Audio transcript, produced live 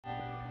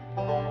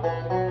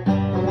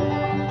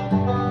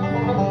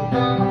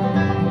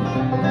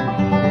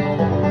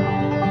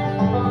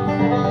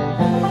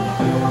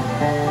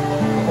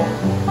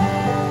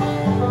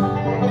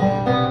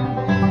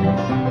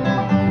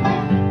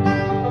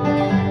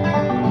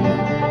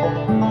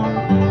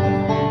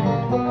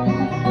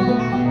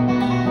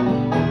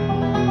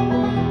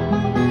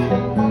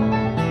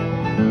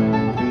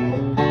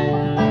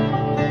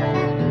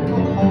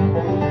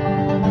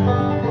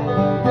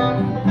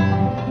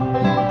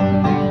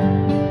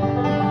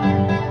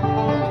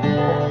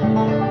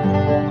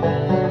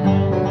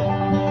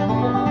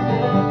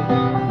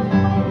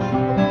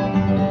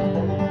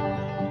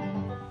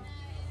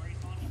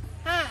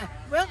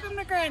Welcome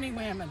to Granny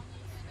Women.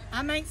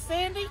 I'm Aunt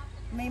Cindy,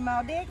 Me,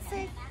 Ma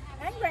Dixie,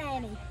 and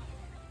Granny.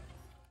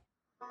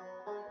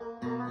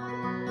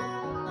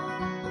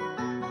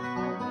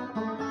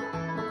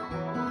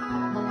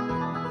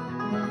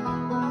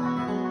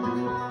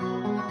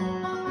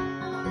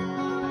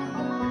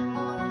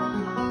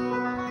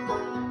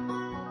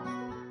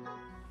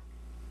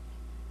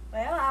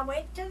 Well, I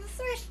went to the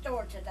thrift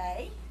store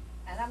today,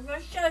 and I'm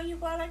going to show you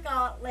what I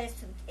got less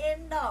than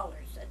 $10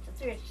 at the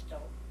thrift store.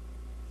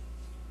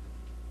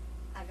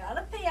 I got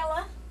a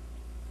pillow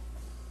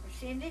for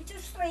Cindy to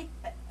sleep,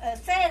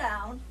 sit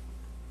on.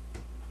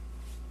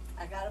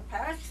 I got a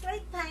pair of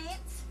sleep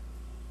pants.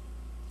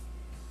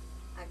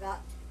 I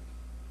got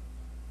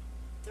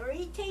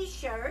 3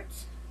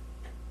 t-shirts.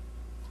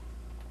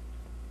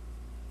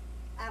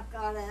 I've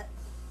got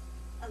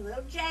a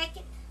little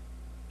jacket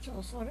show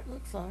us what it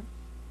looks like.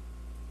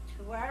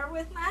 to wear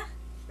with my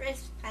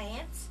wrist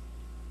pants.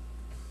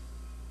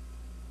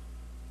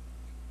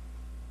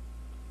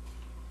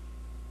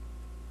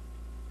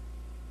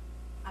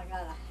 I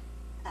got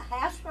a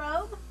house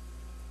robe,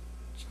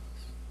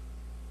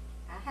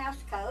 a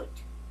house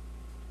coat,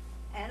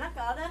 and I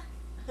got a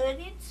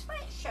hooded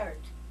sweatshirt.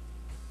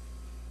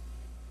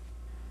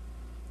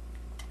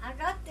 I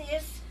got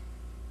this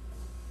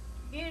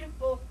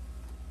beautiful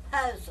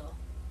puzzle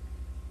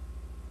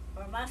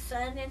for my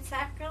son in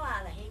South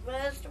Carolina. He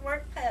loves to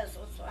work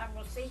puzzles, so I'm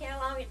going to see how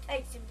long it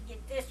takes him to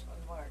get this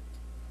one worked.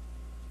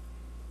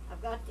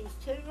 I've got these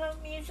 2 little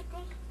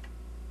musical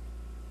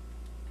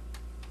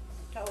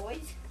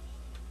toys.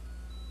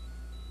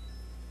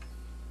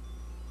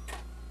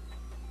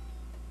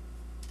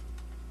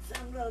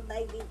 Some little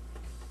baby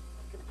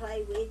can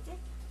play with it.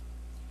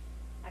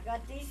 I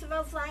got these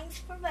little things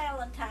for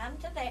Valentine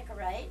to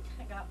decorate.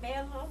 I got me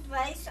a little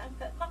vase I can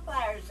put my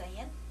flowers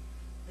in.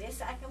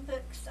 This I can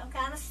put some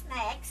kind of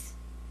snacks.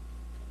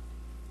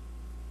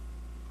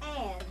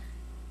 And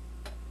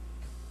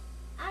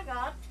I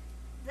got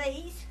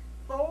these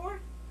 4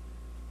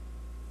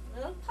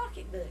 little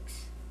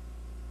pocketbooks.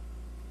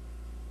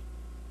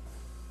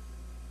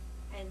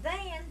 And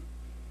then,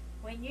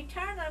 when you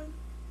turn them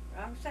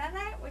wrong side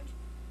outward,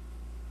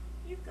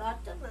 you've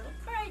got the little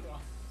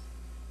cradle.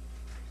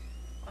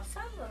 Well,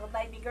 some little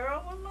baby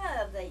girl will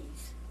love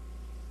these.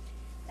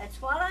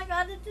 That's what I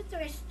got at the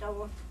thrift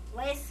store,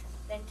 less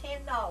than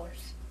 $10.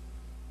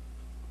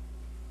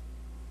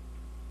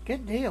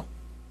 Good deal.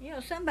 You know,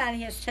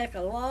 somebody has took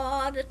a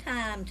lot of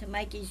time to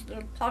make these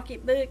little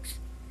pocketbooks,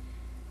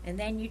 and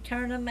then you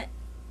turn them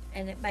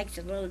and it makes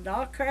a little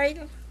doll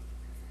cradle,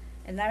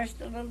 and there's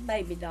the little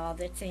baby doll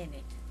that's in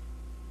it.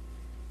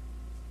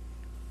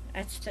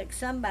 That's took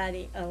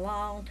somebody a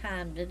long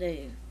time to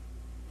do.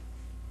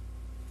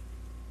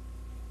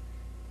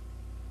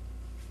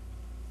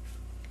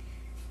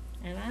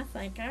 And I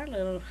think our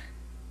little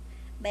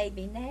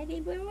baby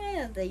Natty will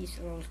love these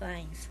little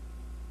things.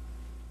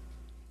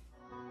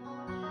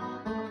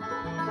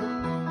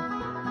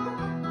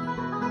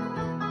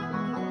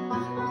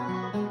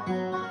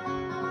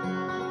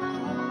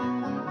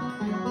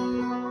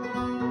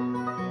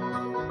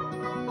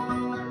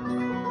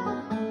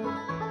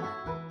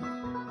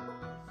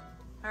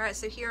 Alright,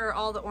 so here are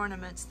all the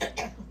ornaments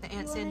that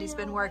Aunt Cindy's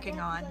been working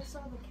on.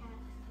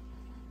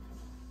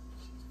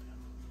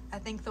 I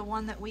think the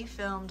one that we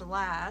filmed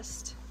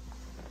last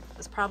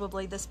was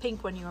probably this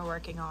pink one you were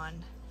working on.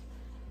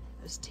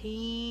 Those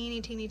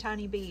teeny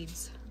tiny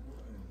beads.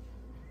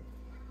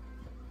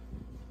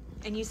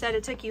 And you said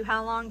it took you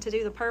how long to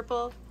do the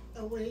purple?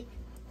 A week.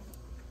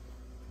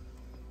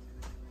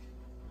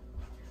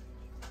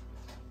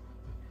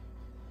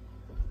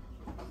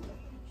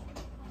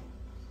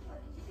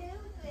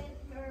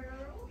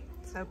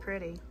 So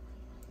pretty.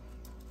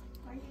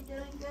 Are you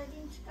doing good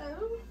in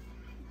school?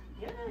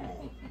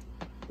 Good.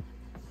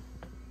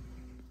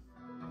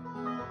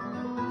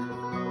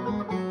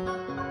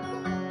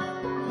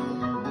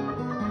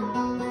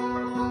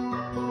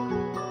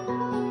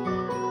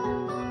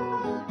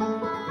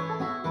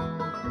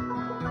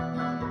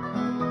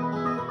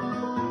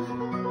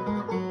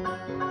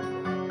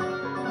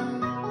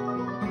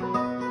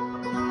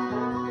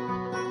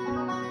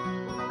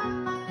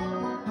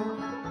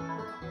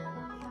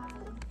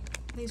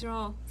 These are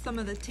all some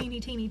of the teeny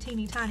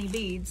tiny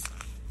beads.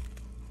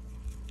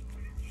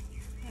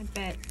 I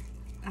bet,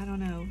 I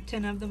don't know,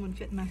 10 of them would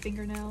fit in my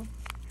fingernail.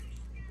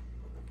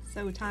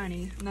 So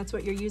tiny, and that's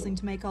what you're using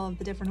to make all of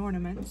the different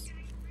ornaments.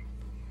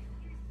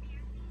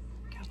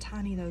 Look how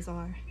tiny those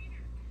are.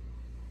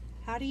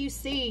 How do you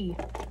see?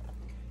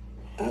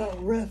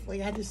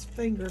 Roughly. I just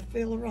finger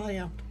feel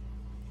around.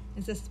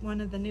 Is this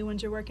one of the new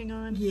ones you're working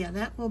on? Yeah,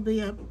 that will be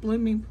a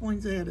blooming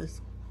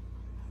poinsettias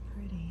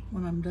Pretty.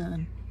 when I'm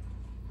done.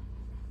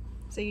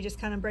 So you just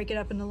kind of break it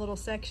up into little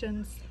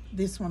sections?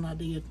 This one I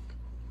did.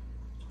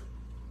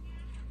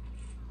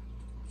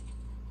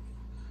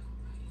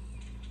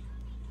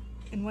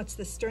 And what's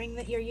the string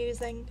that you're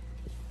using?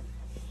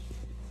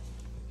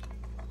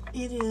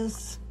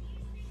 It's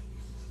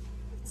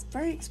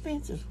very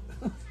expensive.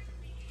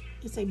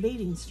 It's a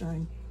beading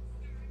string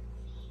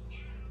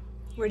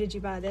Where did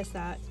you buy this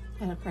at?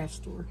 at a craft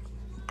store.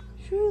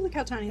 Whew, look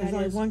how tiny There's that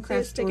only is. one See it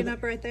craft store sticking that-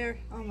 up right there?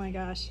 Oh my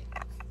gosh.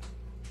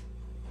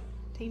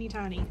 Teeny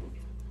tiny.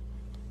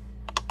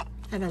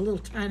 Had a little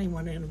tiny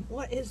one in them.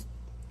 What is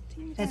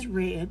teeny That's tiny?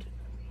 red.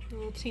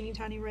 Little teeny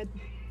tiny red.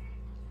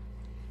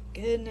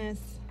 Goodness.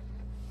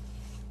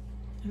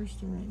 There's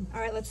the ring. All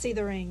right, let's see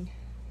the ring.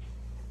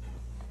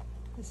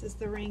 This is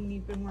the ring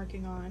you've been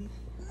working on.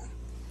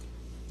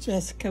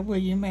 Jessica, will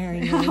you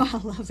marry me? Oh,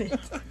 I love it.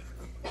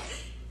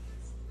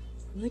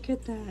 Look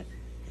at that.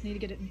 Need to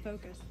get it in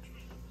focus.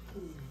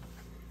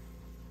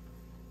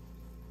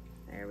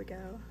 There we go.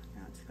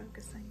 Now it's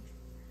focusing.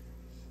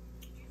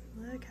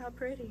 Look how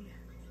pretty.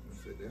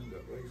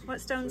 What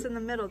stone's in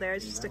the middle there?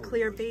 It's just a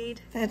clear bead.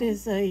 That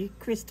is a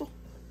crystal.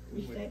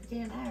 We slept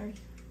 10 hours.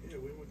 Yeah,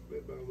 we went to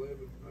bed by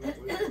 11. I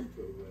don't wake up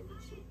until 11,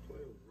 so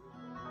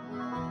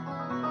 12.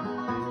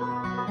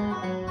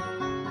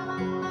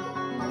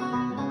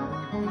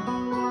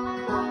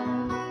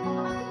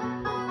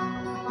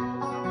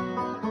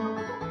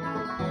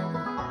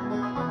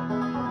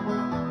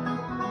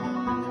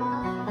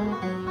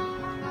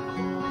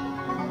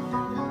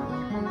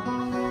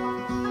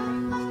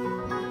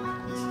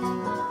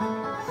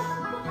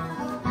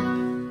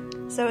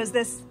 So is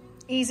this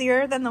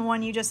easier than the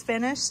one you just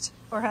finished?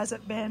 Or has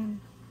it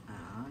been?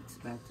 It's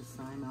about the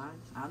same.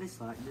 I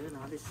just like doing it.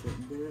 I just sit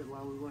and do it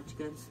while we watch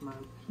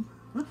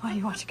Gunsmoke. While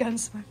you watch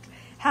Gunsmoke.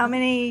 How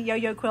many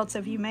yo-yo quilts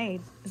have you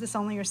made? Is this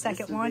only your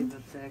second This will one? be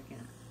my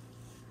second.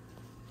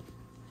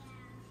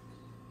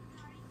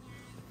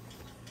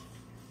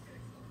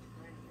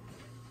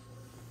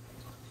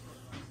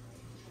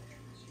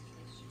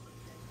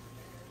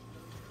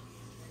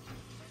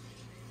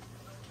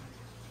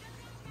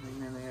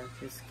 And then I got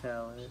this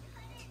color.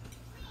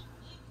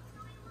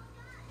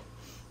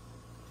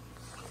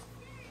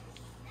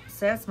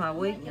 So that's my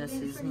weakness,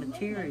 is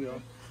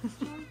material.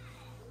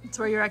 It's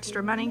where your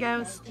extra money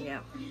goes. Yeah.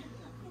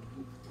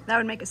 That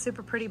would make a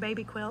super pretty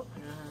baby quilt.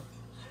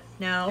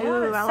 Now,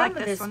 Ooh, I some like of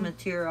this this one.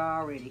 material I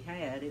already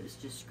had. It was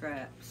just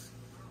scraps.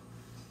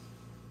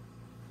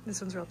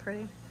 This one's real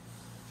pretty.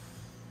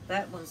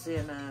 That one's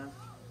in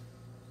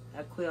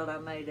a quilt I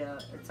made.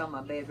 It's on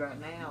my bed right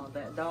now.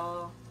 That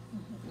doll.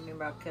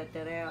 Remember I cut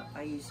that out?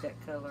 I used that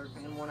color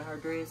in one of her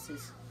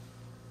dresses.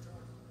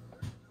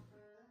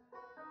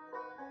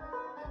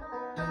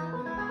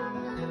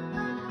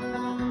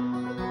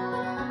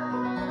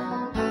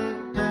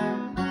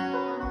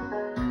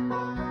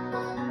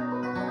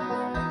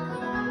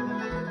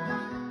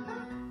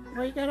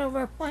 What you got over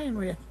there playing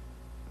with?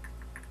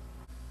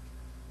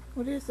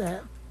 What is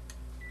that?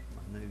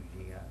 My new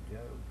G.I. Joe.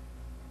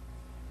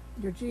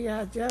 Your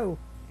G.I. Joe.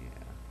 Yeah.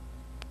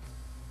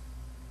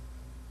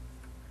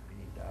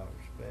 $20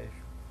 special.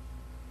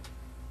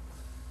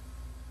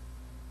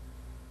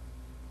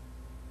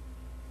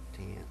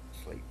 Tent,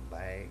 sleeping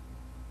bag.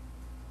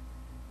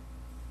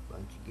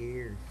 Bunch of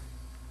gear.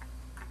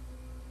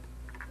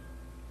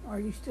 Are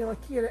you still a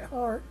kid at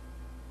heart?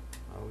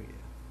 Oh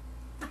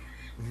yeah.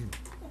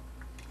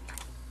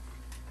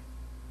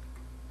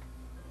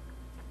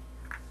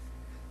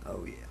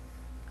 Oh yeah.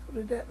 What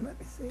did that? Let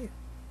me see.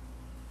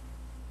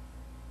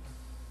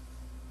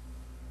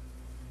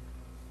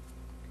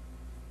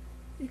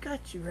 You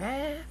got your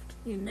raft,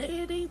 your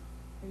netting.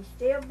 He's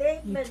still big,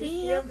 You but he's can.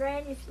 still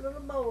Granny's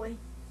little boy.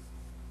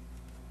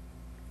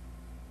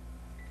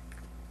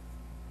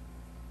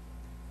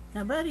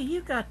 Now, buddy,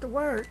 you got the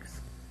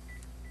works.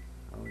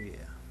 Oh yeah.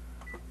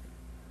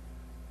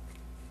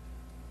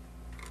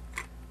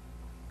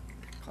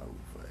 Cold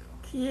fell.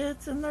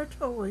 Kids and their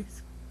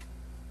toys.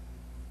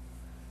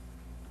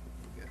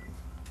 There we go.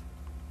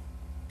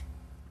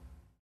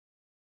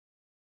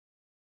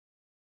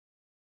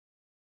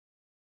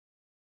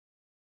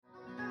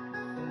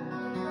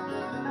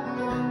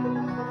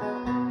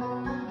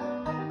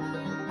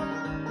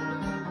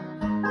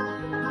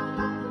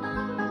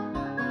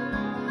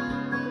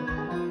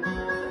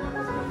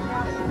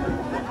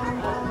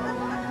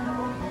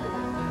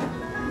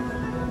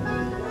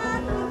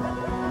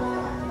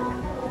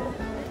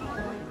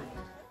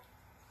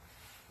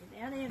 Get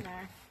down in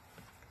there.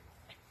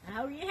 Now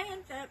hold your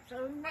hands up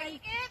so we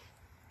make it.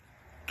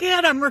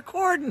 Kid, I'm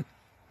recording.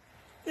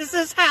 This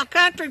is how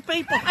country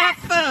people have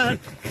fun.